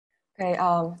Okay,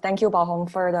 thank you, Baohong,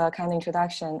 for the kind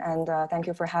introduction, and thank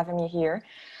you for having me here.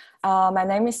 My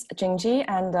name is Jingjie,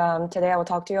 and today I will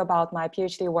talk to you about my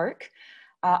PhD work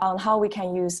on how we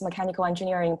can use mechanical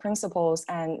engineering principles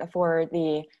and for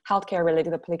the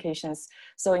healthcare-related applications.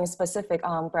 So in specific,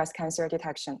 breast cancer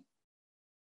detection.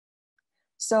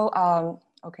 So,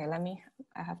 okay,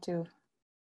 I have to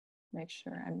make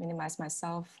sure I minimize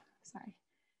myself, sorry.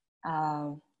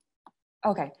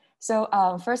 Okay, so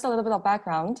first a little bit of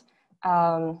background.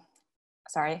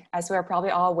 As we are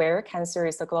probably all aware, cancer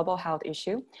is a global health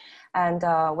issue. And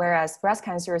whereas breast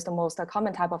cancer is the most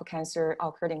common type of cancer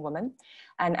occurring in women,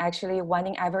 and actually 1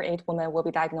 in every 8 women will be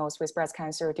diagnosed with breast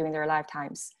cancer during their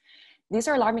lifetimes. These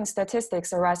are alarming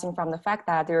statistics arising from the fact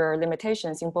that there are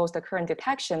limitations in both the current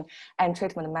detection and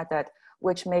treatment method,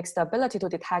 which makes the ability to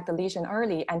detect the lesion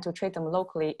early and to treat them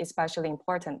locally especially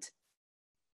important.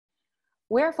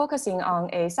 We're focusing on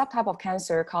a subtype of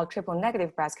cancer called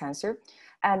triple-negative breast cancer.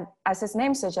 And as its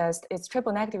name suggests, it's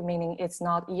triple-negative, meaning it's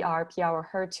not ER, PR, or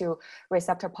HER2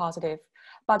 receptor positive.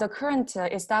 But the current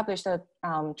established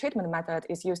treatment method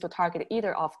is used to target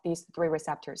either of these 3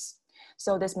 receptors.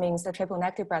 So this means the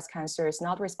triple-negative breast cancer is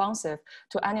not responsive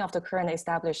to any of the current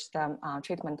established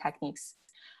treatment techniques.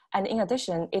 And in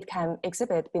addition, it can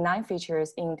exhibit benign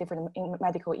features in different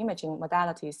medical imaging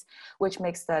modalities, which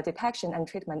makes the detection and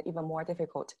treatment even more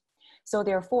difficult. So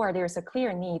therefore, there's a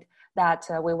clear need that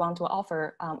we want to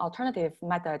offer alternative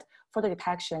method for the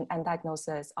detection and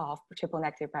diagnosis of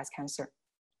triple-negative breast cancer.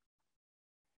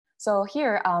 So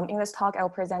here in this talk, I'll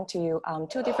present to you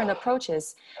 2 different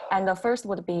approaches. And the first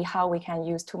would be how we can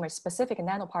use tumor-specific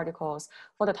nanoparticles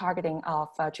for the targeting of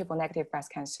triple-negative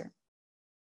breast cancer.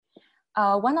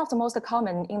 One of the most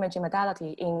common imaging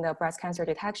modality in the breast cancer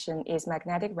detection is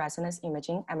magnetic resonance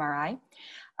imaging, MRI.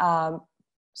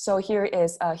 So here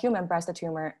is a human breast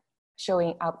tumor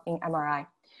showing up in MRI.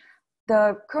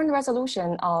 The current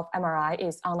resolution of MRI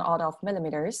is on the order of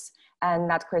millimeters, and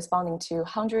that corresponding to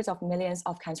hundreds of millions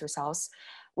of cancer cells,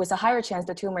 with a higher chance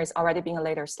the tumor is already being a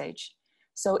later stage.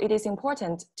 So it is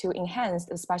important to enhance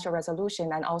the spatial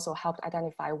resolution and also help to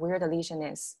identify where the lesion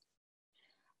is.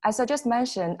 As I just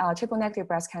mentioned, triple-negative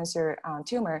breast cancer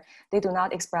tumor, they do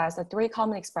not express the 3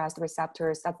 commonly expressed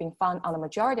receptors that have been found on the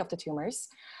majority of the tumors,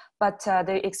 but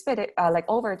they exhibited like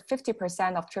over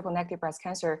 50% of triple-negative breast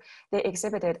cancer, they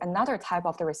exhibited another type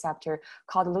of the receptor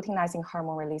called luteinizing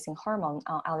hormone releasing hormone,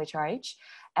 LHRH.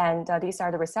 And these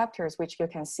are the receptors which you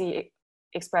can see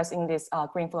expressed in this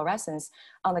green fluorescence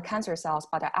on the cancer cells,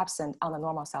 but are absent on the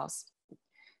normal cells.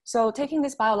 So taking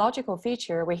this biological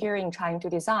feature, we're here in trying to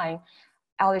design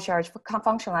LHRH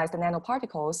functionalized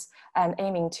nanoparticles and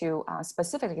aiming to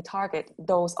specifically target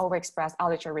those overexpressed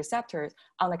LHRH receptors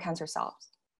on the cancer cells.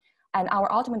 And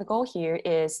our ultimate goal here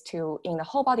is to, in the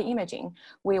whole body imaging,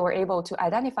 we were able to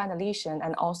identify the lesion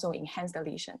and also enhance the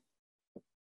lesion.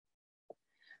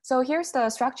 So here's the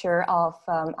structure of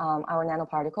our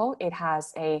nanoparticle. It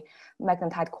has a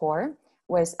magnetite core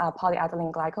with a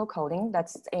polyethylene glycol coating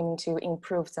that's aimed to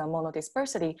improve the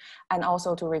monodispersity and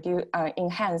also to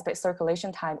enhance the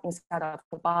circulation time inside of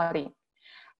the body.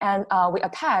 And we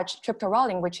attach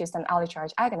triptorelin, which is an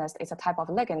LHRH agonist. It's a type of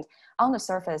ligand on the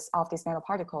surface of these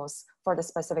nanoparticles for the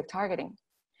specific targeting.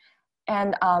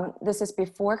 And this is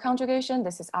before conjugation,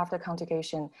 this is after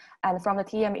conjugation. And from the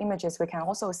TEM images, we can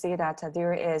also see that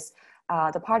there is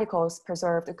the particles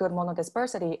preserved good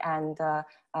monodispersity and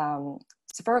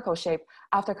spherical shape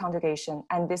after conjugation.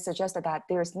 And this suggested that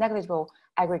there is negligible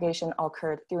aggregation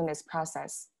occurred during this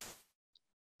process.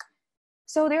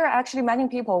 So there are actually many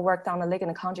people worked on the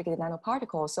ligand conjugated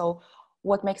nanoparticles. So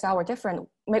what makes our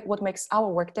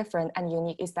work different and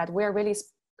unique is that we're really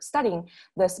studying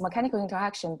this mechanical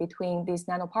interaction between this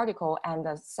nanoparticle and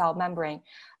the cell membrane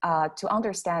to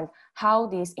understand how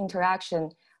these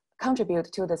interactions contribute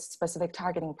to the specific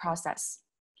targeting process.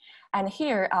 And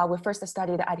here, we first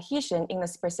studied the adhesion in the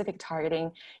specific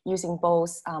targeting using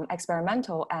both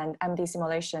experimental and MD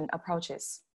simulation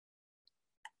approaches.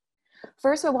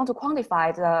 First, we want to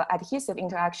quantify the adhesive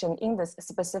interaction in this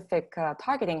specific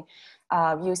targeting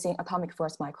using atomic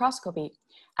force microscopy.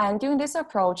 And during this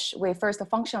approach, we first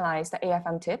functionalized the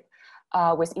AFM tip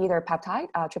with either peptide,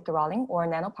 triptorelin, or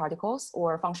nanoparticles,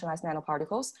 or functionalized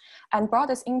nanoparticles, and brought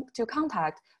this into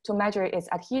contact to measure its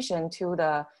adhesion to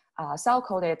the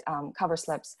cell-coated cover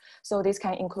slips. So these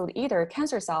can include either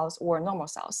cancer cells or normal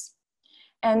cells.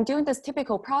 And during this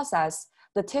typical process,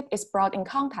 the tip is brought in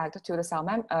contact to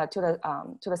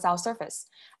the cell surface,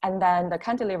 and then the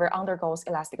cantilever undergoes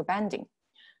elastic bending.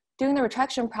 During the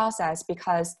retraction process,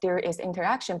 because there is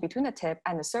interaction between the tip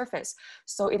and the surface,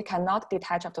 so it cannot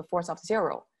detach at the force of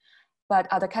 0. but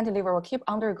the cantilever will keep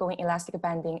undergoing elastic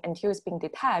bending until it's being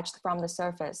detached from the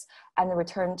surface and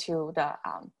return to the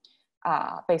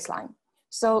baseline.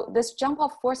 So this jump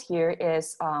off force here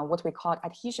is what we call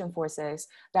adhesion forces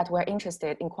that we're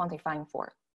interested in quantifying for.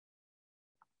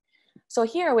 So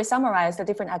here we summarize the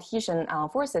different adhesion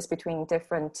forces between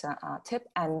different tip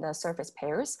and surface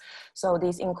pairs. So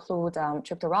these include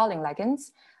triptorolling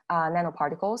ligands,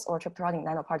 nanoparticles or triptorolling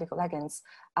nanoparticle ligands,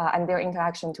 and their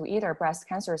interaction to either breast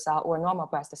cancer cell or normal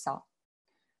breast cell.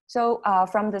 So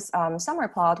from this summary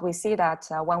plot, we see that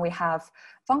when we have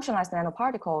functionalized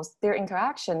nanoparticles, their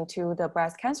interaction to the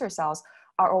breast cancer cells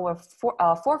are over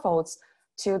fourfolds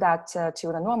to that to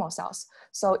the normal cells.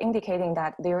 So indicating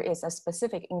that there is a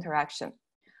specific interaction.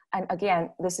 And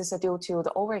again, this is due to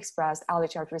the overexpressed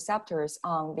LHR receptors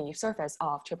on the surface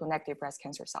of triple negative breast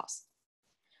cancer cells.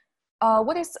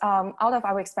 What is out of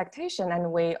our expectation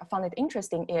and we found it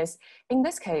interesting is, in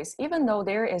this case, even though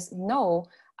there is no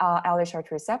LHR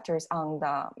receptors on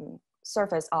the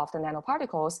surface of the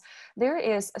nanoparticles, there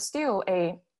is still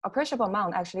a appreciable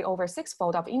amount, actually over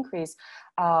 6-fold of increase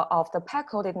of the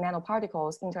PEG-coated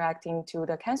nanoparticles interacting to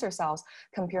the cancer cells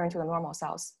comparing to the normal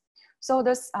cells. So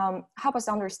this helps us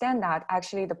understand that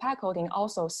actually the PEG coating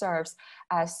also serves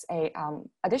as a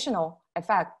additional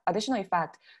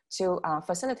effect to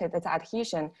facilitate its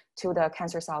adhesion to the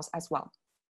cancer cells as well.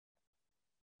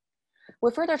 We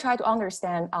further try to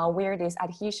understand where this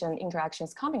adhesion interaction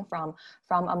is coming from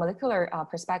a molecular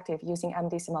perspective using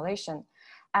MD simulation.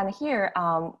 And here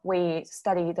we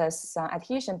study this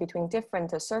adhesion between different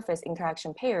surface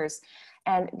interaction pairs.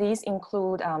 And these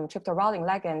include triptorolling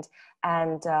ligand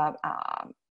and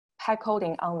PEG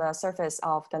coating on the surface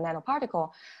of the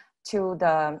nanoparticle to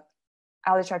the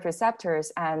LHR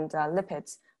receptors and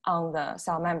lipids on the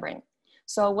cell membrane.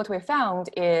 So what we found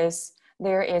is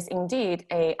there is indeed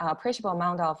a appreciable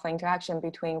amount of interaction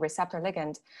between receptor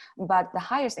ligand, but the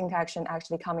highest interaction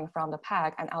actually coming from the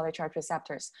PEG and LHR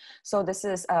receptors. So this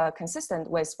is consistent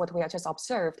with what we have just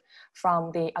observed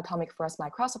from the atomic force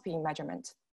microscopy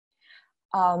measurement.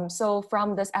 So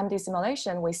from this MD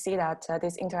simulation, we see that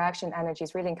this interaction energy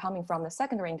is really coming from the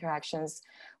secondary interactions,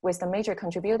 with the major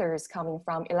contributors coming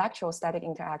from electrostatic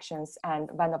interactions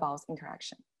and van der Waals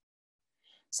interaction.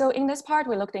 So in this part,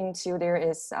 we looked into there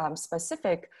is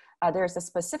there's a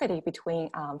specificity between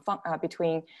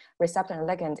receptor and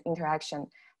ligand interaction.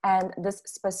 And this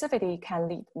specificity can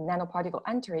lead nanoparticle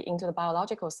entry into the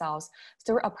biological cells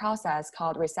through a process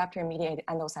called receptor-mediated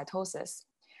endocytosis.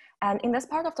 And in this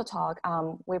part of the talk,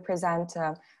 we present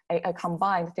a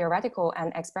combined theoretical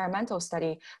and experimental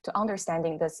study to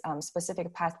understanding this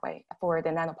specific pathway for the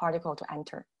nanoparticle to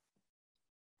enter.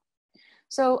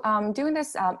 So during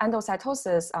this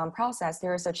endocytosis process,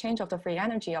 there is a change of the free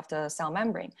energy of the cell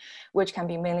membrane, which can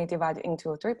be mainly divided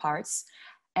into 3 parts.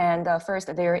 And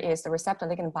first, there is the receptor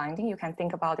ligand binding. You can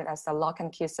think about it as a lock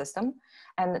and key system.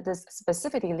 And this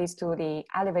specificity leads to the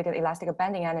elevated elastic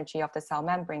bending energy of the cell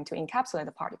membrane to encapsulate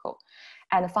the particle.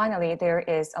 And finally, there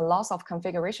is a loss of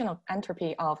configurational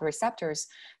entropy of receptors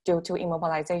due to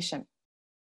immobilization.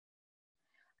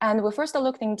 And we first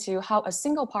looked into how a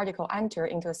single particle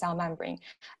enters into the cell membrane.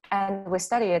 And we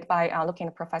studied it by looking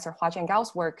at Professor Huajian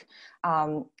Gao's work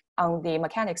on the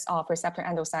mechanics of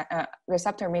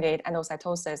receptor-mediated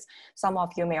endocytosis. Some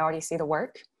of you may already see the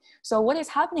work. So what is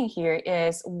happening here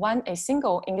is when a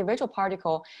single individual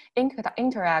particle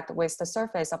interact with the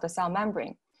surface of the cell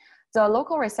membrane, the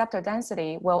local receptor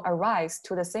density will arise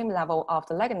to the same level of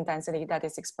the ligand density that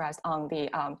is expressed on the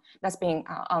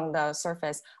on the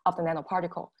surface of the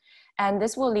nanoparticle. And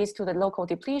this will lead to the local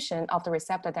depletion of the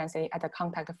receptor density at the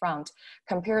contact front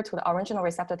compared to the original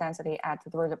receptor density at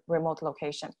the remote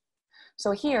location.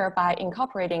 So here, by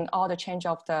incorporating all the change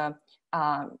of the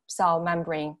cell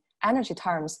membrane energy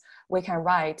terms, we can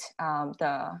write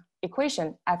the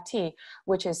equation Ft,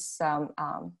 which is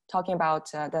talking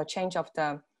about the change of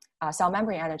the cell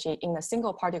membrane energy in a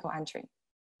single particle entry.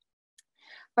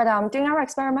 But during our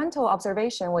experimental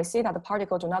observation, we see that the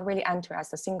particle do not really enter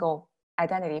as a single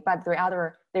identity, but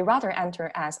they rather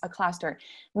enter as a cluster,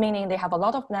 meaning they have a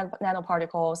lot of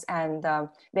nanoparticles and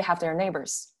they have their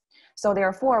neighbors. So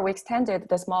therefore, we extended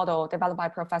this model developed by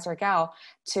Professor Gao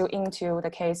into the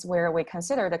case where we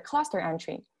consider the cluster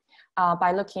entry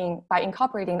by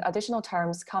incorporating additional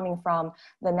terms coming from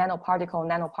the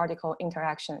nanoparticle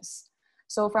interactions.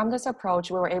 So from this approach,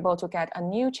 we were able to get a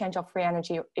new change of free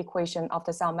energy equation of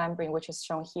the cell membrane, which is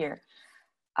shown here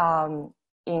in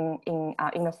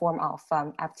the form of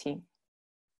Ft.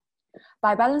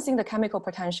 By balancing the chemical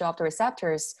potential of the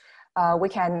receptors, we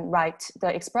can write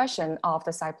the expression of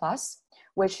the Psi plus,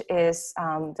 which is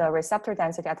the receptor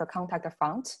density at the contact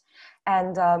front.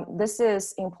 And this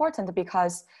is important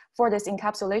because for this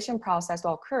encapsulation process to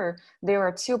occur, there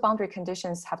are two boundary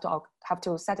conditions have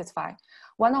to satisfy.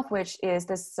 One of which is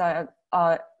this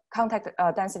contact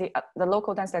density, the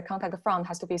local density at contact front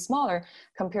has to be smaller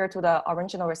compared to the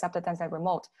original receptor density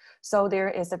remote. So there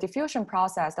is a diffusion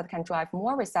process that can drive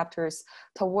more receptors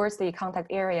towards the contact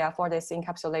area for this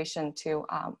encapsulation to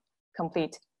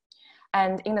complete.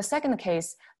 And in the second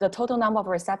case, the total number of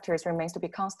receptors remains to be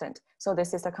constant. So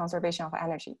this is the conservation of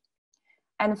energy.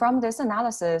 And from this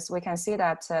analysis, we can see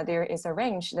that there is a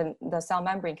range that the cell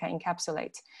membrane can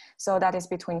encapsulate. So that is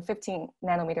between 15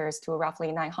 nanometers to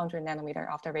roughly 900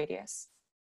 nanometer of the radius.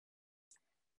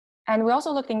 And we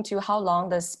also looked into how long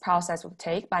this process would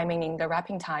take by meaning the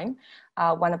wrapping time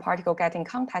when a particle gets in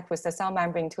contact with the cell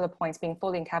membrane to the points being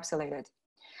fully encapsulated.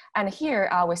 And here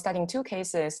we're studying two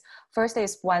cases. First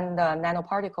is when the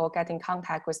nanoparticle gets in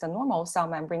contact with the normal cell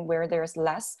membrane where there's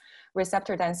less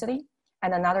receptor density.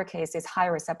 And another case is high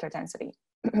receptor density.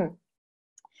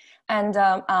 And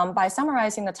by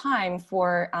summarizing the time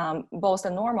for both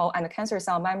the normal and the cancer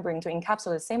cell membrane to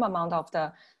encapsulate the same amount of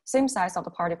the same size of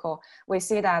the particle, we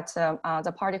see that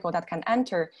the particle that can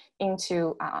enter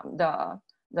into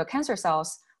the cancer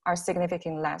cells are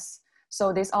significantly less.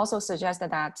 So this also suggested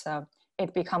that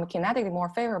it becomes kinetically more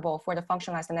favorable for the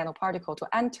functionalized nanoparticle to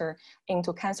enter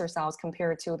into cancer cells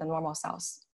compared to the normal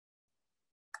cells.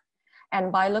 And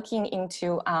by looking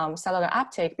into cellular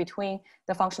uptake between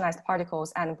the functionalized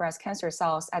particles and breast cancer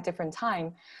cells at different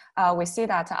time, we see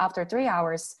that after 3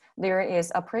 hours, there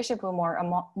is appreciably more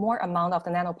amount of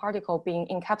the nanoparticle being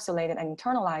encapsulated and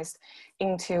internalized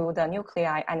into the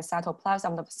nuclei and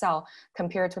cytoplasm of the cell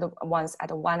compared to the ones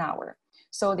at 1 hour.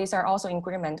 So these are also in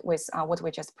agreement with what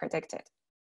we just predicted.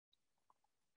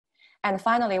 And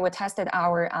finally, we tested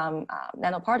our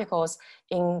nanoparticles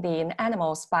in the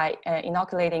animals by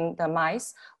inoculating the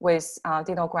mice with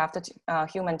xenografted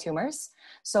human tumors.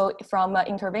 So from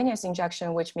intravenous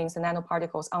injection, which means the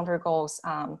nanoparticles undergoes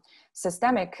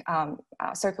systemic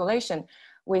circulation,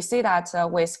 we see that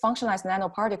with functionalized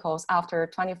nanoparticles after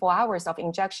 24 hours of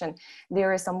injection,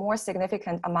 there is a more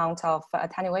significant amount of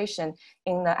attenuation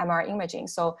in the MR imaging.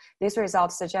 So these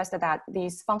results suggested that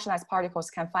these functionalized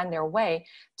particles can find their way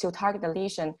to target the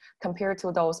lesion compared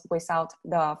to those without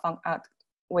the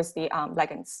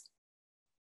ligands.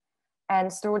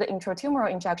 And through the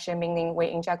intratumoral injection, meaning we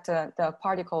inject the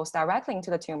particles directly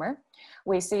into the tumor,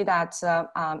 we see that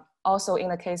also in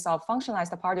the case of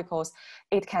functionalized particles,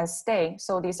 it can stay.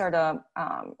 So these are the,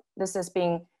 this is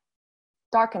being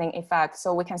darkening effect.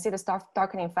 So we can see the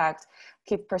darkening effect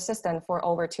keep persistent for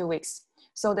over 2 weeks.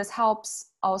 So this helps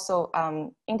also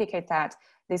indicate that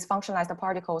these functionalized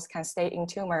particles can stay in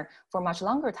tumor for much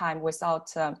longer time without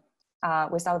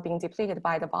being depleted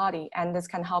by the body. And this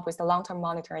can help with the long-term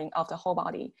monitoring of the whole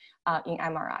body in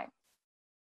MRI.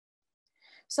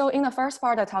 So in the first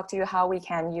part, I talked to you how we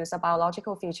can use the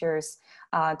biological features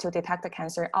to detect the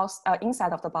cancer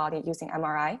inside of the body using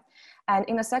MRI. And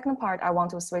in the second part, I want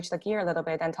to switch the gear a little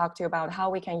bit and talk to you about how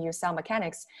we can use cell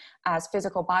mechanics as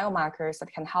physical biomarkers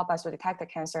that can help us to detect the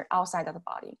cancer outside of the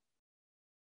body.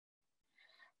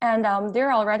 And there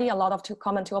are already a lot of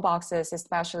common toolboxes,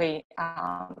 especially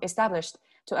established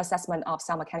to assessment of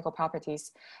cell mechanical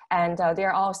properties. And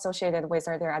they're all associated with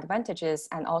their advantages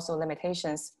and also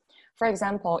limitations. For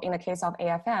example, in the case of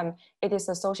AFM, it is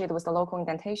associated with the local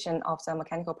indentation of the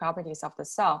mechanical properties of the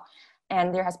cell.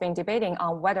 And there has been debating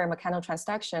on whether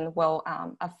mechanotransduction will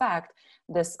affect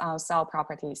this cell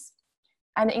properties.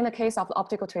 And in the case of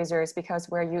optical tracers, because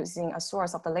we're using a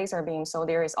source of the laser beam, so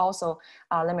there is also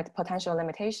potential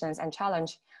limitations and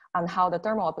challenge on how the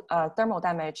thermal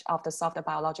damage of the soft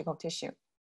biological tissue.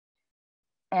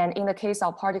 And in the case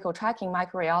of particle tracking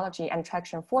microreology and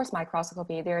traction force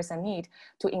microscopy, there is a need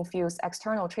to infuse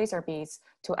external tracer beads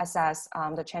to assess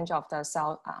the change of the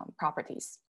cell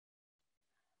properties.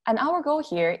 And our goal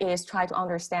here is try to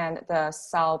understand the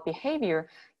cell behavior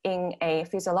in a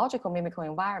physiological mimical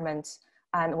environment.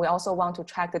 And we also want to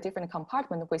track the different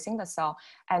compartments within the cell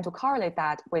and to correlate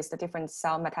that with the different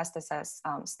cell metastasis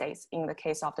states in the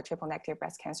case of the triple negative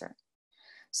breast cancer.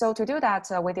 So to do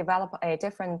that, we develop a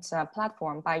different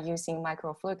platform by using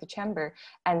microfluidic chamber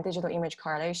and digital image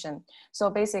correlation. So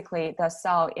basically the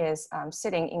cell is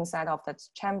sitting inside of the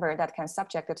chamber that can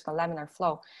subject it to the laminar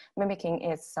flow, mimicking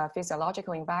its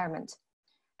physiological environment.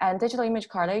 And digital image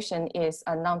correlation is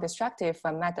a non-destructive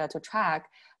method to track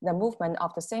the movement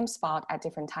of the same spot at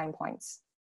different time points.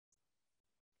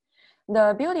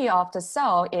 The beauty of the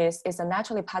cell is it's a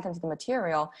naturally patented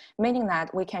material, meaning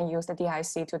that we can use the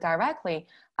DIC to directly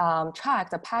track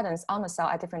the patterns on the cell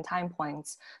at different time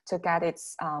points to get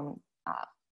its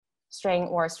strain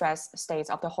or stress states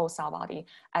of the whole cell body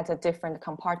at a different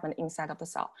compartment inside of the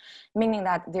cell, meaning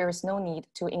that there is no need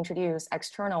to introduce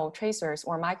external tracers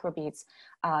or microbeads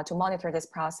to monitor this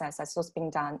process as was being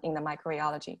done in the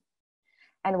microbiology.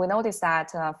 And we noticed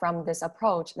that from this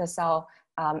approach, the cell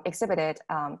exhibited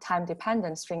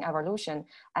time-dependent string evolution,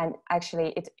 and actually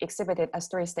it exhibited a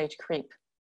 3-stage creep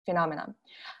phenomenon.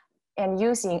 And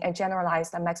using a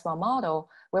generalized Maxwell model,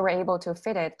 we were able to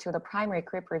fit it to the primary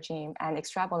creep regime and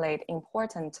extrapolate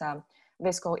important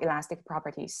viscoelastic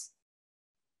properties.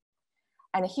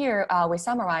 And here we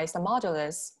summarize the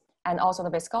modulus and also the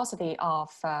viscosity of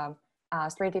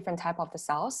 3 different types of the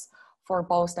cells for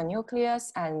both the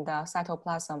nucleus and the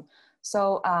cytoplasm.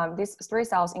 So these 3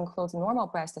 cells include normal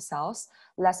breast cells,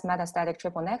 less metastatic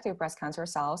triple negative breast cancer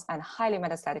cells, and highly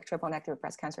metastatic triple negative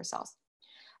breast cancer cells.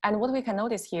 And what we can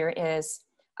notice here is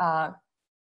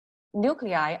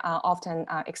nuclei often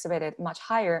exhibited much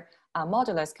higher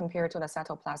modulus compared to the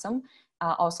cytoplasm,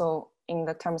 also in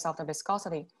the terms of the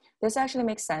viscosity. This actually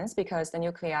makes sense because the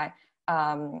nuclei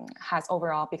has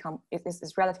overall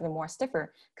is relatively more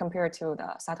stiffer compared to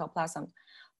the cytoplasm.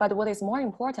 But what is more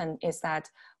important is that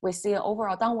we see an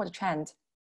overall downward trend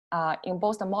in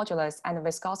both the modulus and the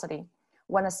viscosity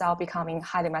when the cell becoming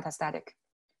highly metastatic.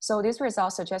 So these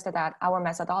results suggested that our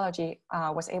methodology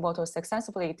was able to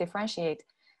successfully differentiate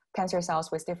cancer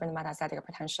cells with different metastatic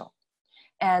potential.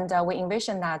 And we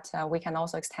envision that we can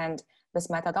also extend this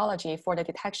methodology for the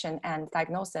detection and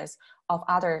diagnosis of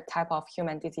other type of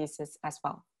human diseases as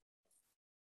well.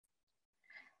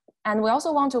 And we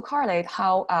also want to correlate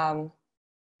how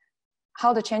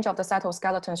the change of the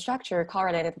cytoskeleton structure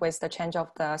correlated with the change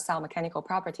of the cell mechanical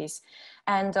properties.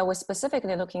 And we're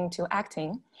specifically looking to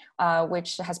actin,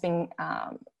 which has been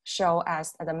shown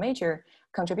as the major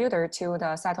contributor to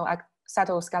the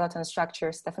cytoskeleton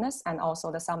structure stiffness and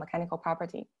also the cell mechanical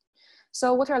property.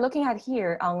 So what we're looking at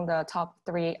here on the top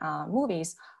 3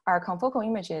 movies are confocal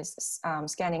images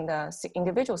scanning the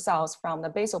individual cells from the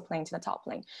basal plane to the top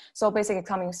plane. So basically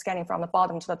scanning from the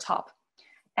bottom to the top.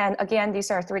 And again, these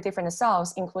are 3 different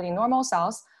cells, including normal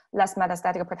cells, less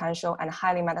metastatic potential, and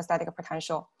highly metastatic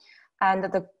potential. And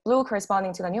the blue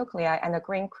corresponding to the nuclei and the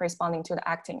green corresponding to the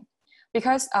actin.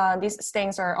 Because these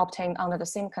stains are obtained under the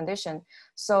same condition,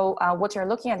 so what you're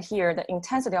looking at here, the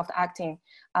intensity of the actin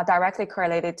directly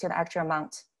correlated to the actual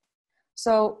amount.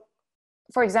 So,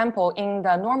 for example, in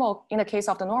the case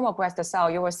of the normal breast cell,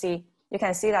 you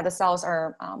can see that the cells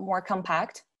are more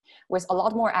compact with a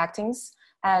lot more actins,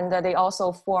 and they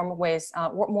also form with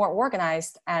more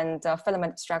organized and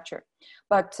filament structure.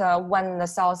 But when the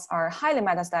cells are highly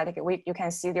metastatic, you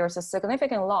can see there's a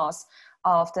significant loss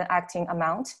of the actin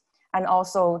amount, and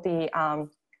also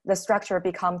the structure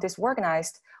become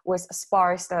disorganized with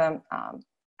sparse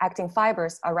actin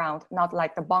fibers around, not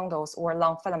like the bundles or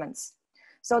long filaments.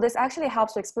 So this actually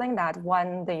helps to explain that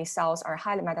when the cells are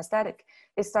highly metastatic,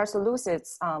 it starts to lose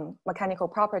its mechanical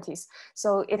properties.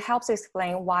 So it helps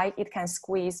explain why it can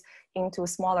squeeze into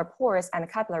smaller pores and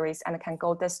capillaries and can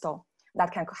go distal.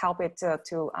 That can help it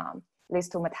to lead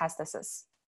to metastasis.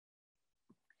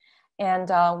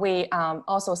 And we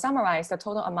also summarize the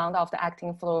total amount of the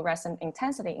actin fluorescent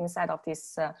intensity inside of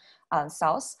these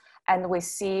cells. And we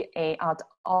see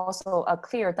also a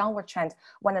clear downward trend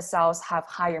when the cells have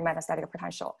higher metastatic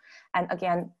potential. And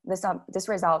again, this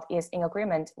result is in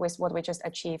agreement with what we just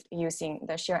achieved using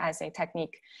the shear assay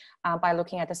technique by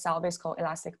looking at the cell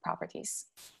viscoelastic properties.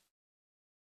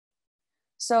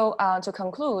 So to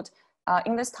conclude,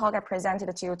 in this talk, I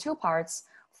presented to you 2 parts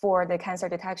for the cancer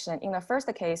detection. In the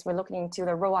first case, we're looking into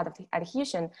the role of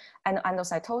adhesion and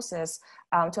endocytosis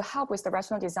to help with the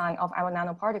rational design of our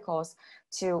nanoparticles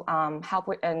to help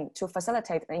with and to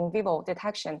facilitate the in vivo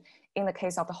detection in the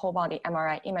case of the whole body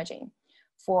MRI imaging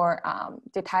for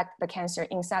detect the cancer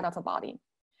inside of the body.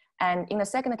 And in the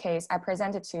second case, I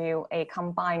presented to you a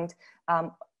combined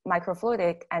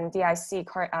microfluidic and DIC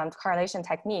correlation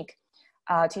technique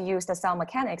to use the cell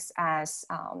mechanics as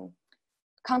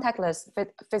contactless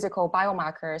physical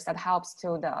biomarkers that helps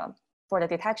for the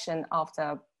detection of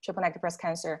the triple negative breast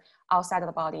cancer outside of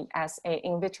the body as an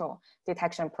in vitro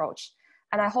detection approach.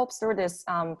 And I hope through this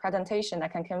presentation, I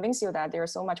can convince you that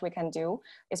there's so much we can do,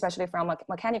 especially from a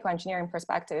mechanical engineering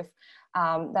perspective,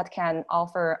 that can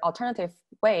offer alternative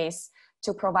ways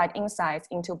to provide insights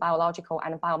into biological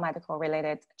and biomedical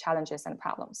related challenges and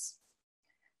problems.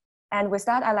 And with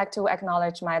that, I'd like to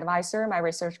acknowledge my advisor, my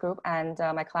research group, and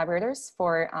my collaborators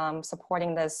for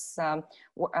supporting this,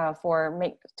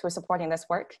 supporting this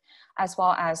work, as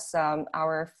well as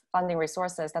our funding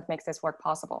resources that makes this work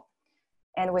possible.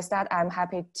 And with that, I'm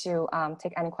happy to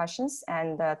take any questions,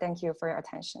 and thank you for your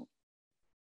attention.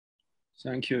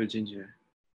 Thank you, Jingjie.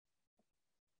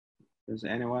 Does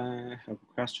anyone have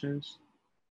questions?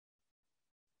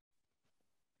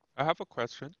 I have a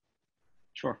question.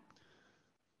 Sure.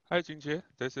 Hi, Jingjie.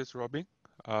 This is Robin.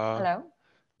 Hello.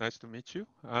 Nice to meet you.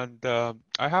 And I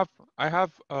have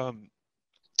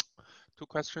two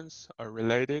questions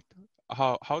related.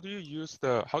 How do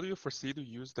you foresee to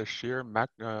use the shear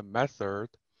method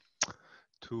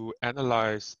to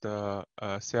analyze the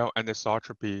cell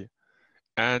anisotropy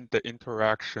and the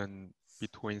interaction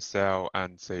between cell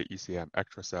and, say, ECM,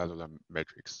 extracellular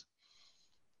matrix?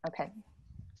 Okay.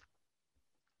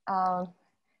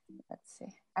 Let's see.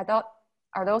 I thought,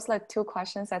 are those like two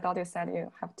questions? I thought you said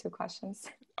you have two questions.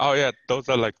 Oh yeah, those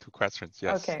are like two questions,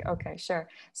 yes. Okay, okay, sure.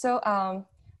 So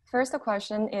first the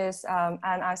question is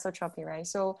anisotropy, right?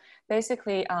 So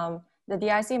basically the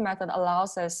DIC method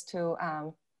allows us to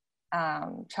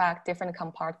track different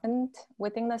compartments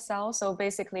within the cell. So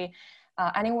basically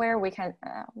anywhere we can,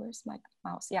 where's my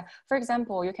mouse? Yeah, for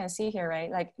example, you can see here, right?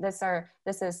 Like this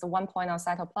is the one point on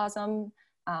cytoplasm.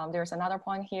 There's another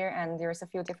point here, and there's a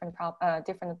few different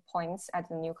points at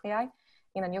the nuclei,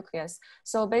 in the nucleus.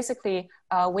 So basically,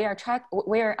 we are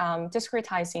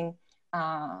discretizing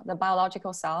the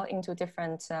biological cell into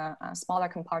different smaller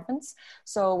compartments.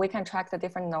 So we can track the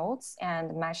different nodes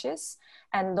and meshes,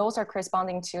 and those are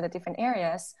corresponding to the different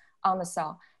areas on the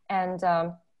cell. And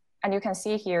you can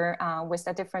see here with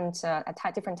the different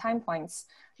at different time points,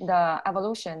 the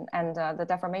evolution and the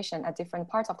deformation at different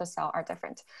parts of the cell are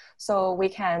different. So we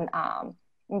can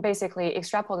basically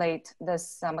extrapolate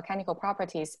this mechanical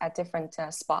properties at different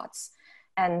spots.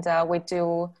 And we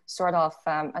do sort of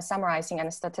a summarizing and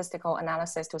a statistical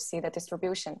analysis to see the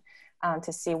distribution,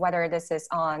 to see whether this is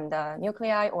on the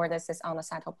nuclei or this is on the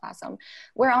cytoplasm.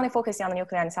 We're only focusing on the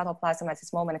nuclei and cytoplasm at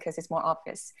this moment because it's more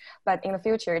obvious. But in the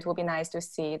future, it will be nice to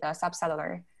see the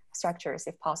subcellular structures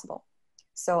if possible.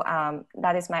 So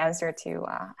that is my answer to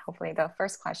hopefully the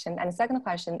first question. And the second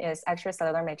question is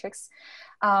extracellular matrix.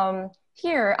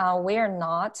 Here, we are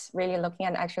not really looking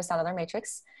at extracellular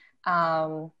matrix.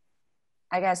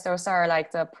 I guess those are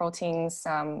like the proteins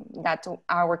that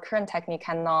our current technique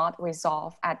cannot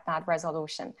resolve at that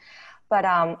resolution. But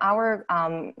our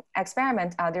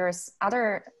experiment, there's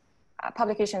other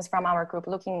publications from our group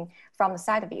looking from the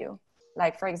side view,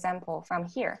 like for example, from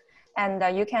here. And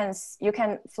you can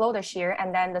flow the shear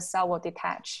and then the cell will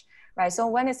detach, right? So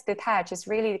when it's detached, it's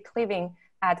really cleaving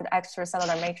at the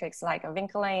extracellular matrix, like a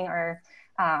vincling or,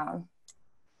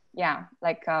 yeah,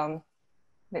 like,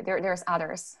 there's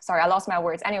others. Sorry, I lost my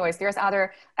words. Anyways, there's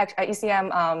other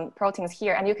ECM proteins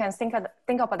here, and you can think of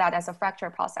that as a fracture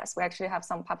process. We actually have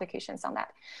some publications on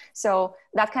that. So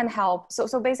that can help. So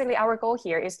basically our goal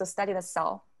here is to study the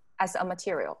cell as a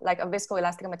material, like a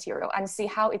viscoelastic material, and see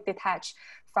how it detaches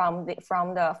from the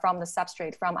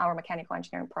substrate, from our mechanical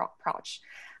engineering approach.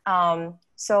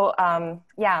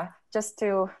 Yeah, just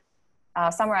to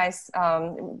summarize,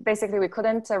 basically we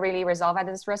couldn't really resolve at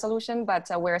this resolution, but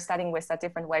we're studying with a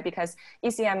different way because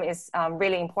ECM is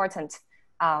really important.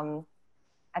 I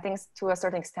think to a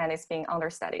certain extent it's being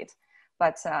understudied.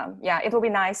 But yeah, it will be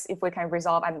nice if we can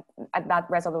resolve at that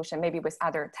resolution, maybe with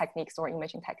other techniques or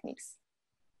imaging techniques.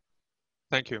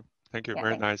 Thank you. Thank you. Yeah,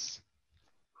 very nice.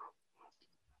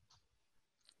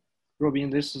 Robin,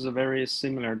 this is very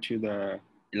similar to the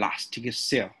elastic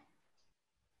cell.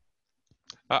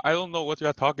 I don't know what you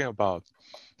are talking about.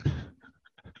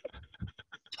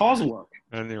 TOS work.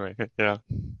 Anyway, yeah,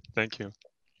 thank you.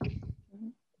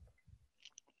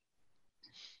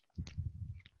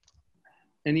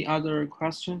 Any other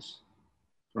questions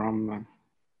from?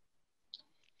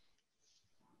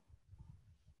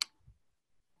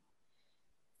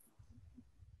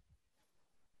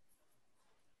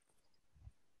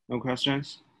 No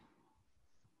questions?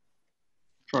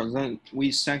 Sure, then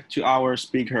we thank to our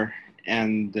speaker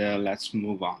and let's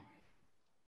move on.